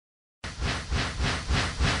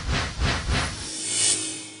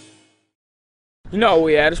You know where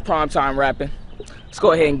we at. It's prime time rapping. Let's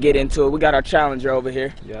go ahead and get into it. We got our challenger over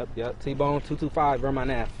here. Yep. T-Bone 225, run my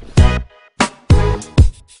nap.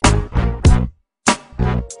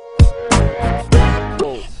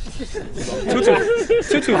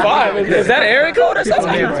 225? Is that an area code or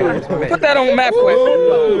something? Put that on the map quick.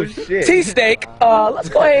 Oh, shit. T-Steak. Let's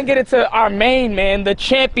go ahead and get into our main man, the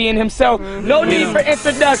champion himself. No need for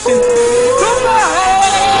introduction.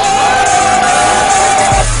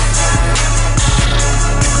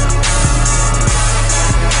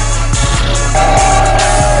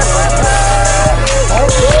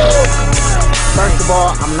 First of all,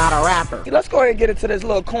 I'm not a rapper. Let's go ahead and get into this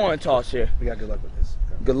little coin toss here. We got good luck with this.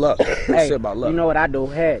 Good luck. Hey, about luck. you know what I do?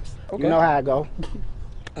 Heads. Okay. You know how I go.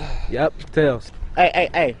 Yep, tails.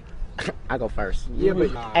 Hey. I go first. Yeah, but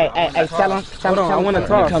Hey, tell him. Hold on, I want to When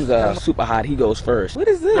talk. it comes to Super Hot, he goes first. What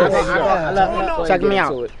is this? Look, check me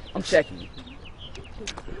out. I'm checking you.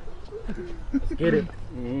 Get it.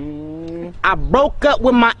 I broke up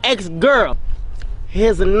with my ex-girl.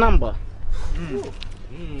 Here's a number.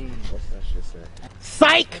 What's that shit say?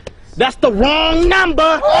 Psych! That's the wrong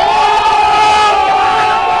number!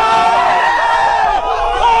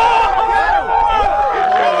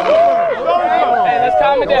 Hey, let's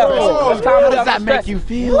calm it down. Let's calm it down. How does that make you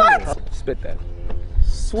feel? What? Spit that.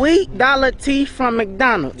 Sweet dollar tea from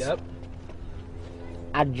McDonald's. Yep.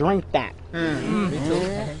 I drink that.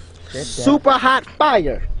 Super hot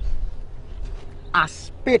fire. I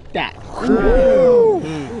spit that.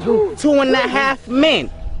 2.5 Men.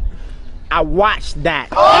 I watched that.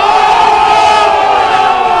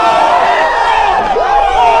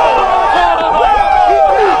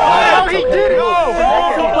 He did it.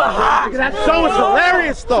 Super hot. That show is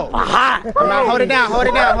hilarious though. Hot. Now hold it down. Hold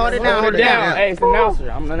it down. Hey, it's the announcer.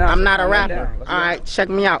 I'm the announcer. I'm not a rapper. Alright, check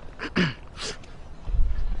me out.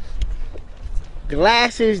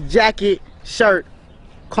 Glasses, jacket, shirt.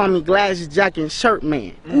 Call me glasses, jacket, and shirt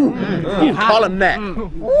man. Call him that.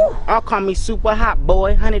 I'll call me super hot boy.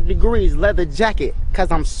 100 degrees, leather jacket.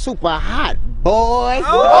 Cause I'm super hot, boy.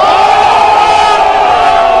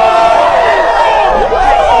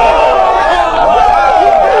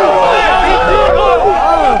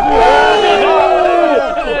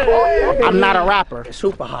 I'm not a rapper.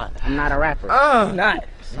 Super hot. I'm not a rapper. Not.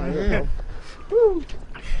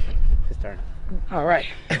 His turn. All right.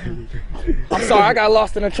 I'm sorry, I got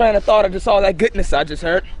lost in a train of thought of just all that goodness I just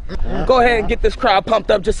heard. Go ahead and get this crowd pumped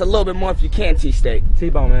up just a little bit more if you can, T-Steak.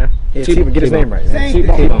 T-Bone, man. Yeah, T-Bone, get his name right, man.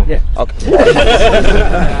 T-Bone. Yeah. Okay.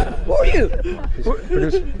 Who are you?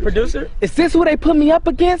 Producer? Is this who they put me up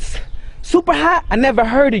against? Super hot? I never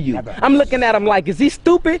heard of you. I'm looking at him like, is he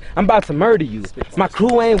stupid? I'm about to murder you. My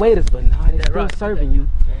crew ain't waiters, but nah, they still serving you.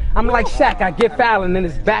 I'm like Shaq, I get foul and then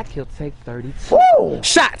his back, he'll take 32.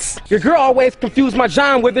 Shots! Your girl always confused my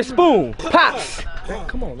John with her spoon. Pops!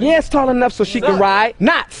 Come on, man. Yeah, it's tall enough so she can ride.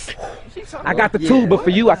 Knots! I got the tool, but for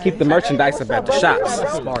you, I keep the merchandise up at the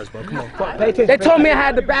shops. Bars, bro. Come on. They told me I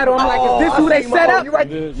had to battle. I'm like, is this who they set up?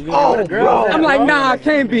 Oh, bro. I'm like, nah, it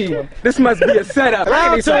can't be. This must be a setup.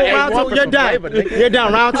 Round two, you're done. You're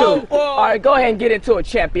done, round two. All right, go ahead and get into it,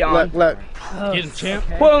 champion. Look. Get him, champ.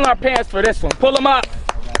 Pull in our pants for this one. Pull them up.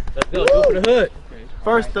 Let's go, do it for the hood.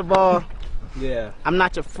 First of all, Yeah. I'm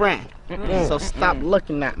not your friend, so stop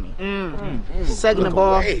looking at me. Second of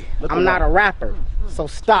all, I'm not a rapper, so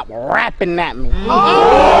stop rapping at me. I'm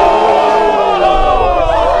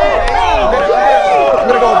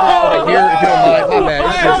gonna go right here if you don't mind.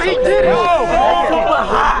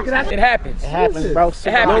 My bad. It happens. It happens, bro. It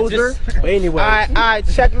happens. Just, Anyway. Alright,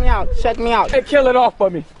 check me out. hey, kill it off for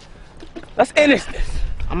me. Let's finish this.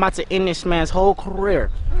 I'm about to end this man's whole career.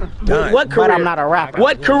 What career? But I'm not a rapper.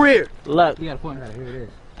 What career? Look. You got a point right here. It is.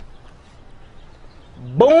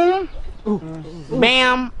 Boom.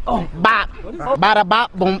 Bam. Bop. Bada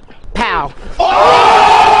bop. Boom. Pow.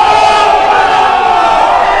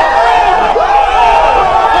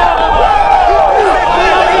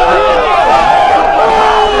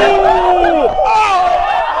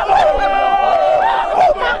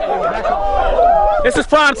 This is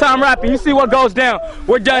prime time rapping. You see what goes down.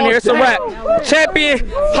 We're done here. It's a wrap. Champion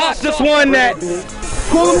Hot just won that.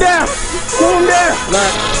 Cool him down.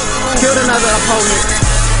 Look. Killed another opponent.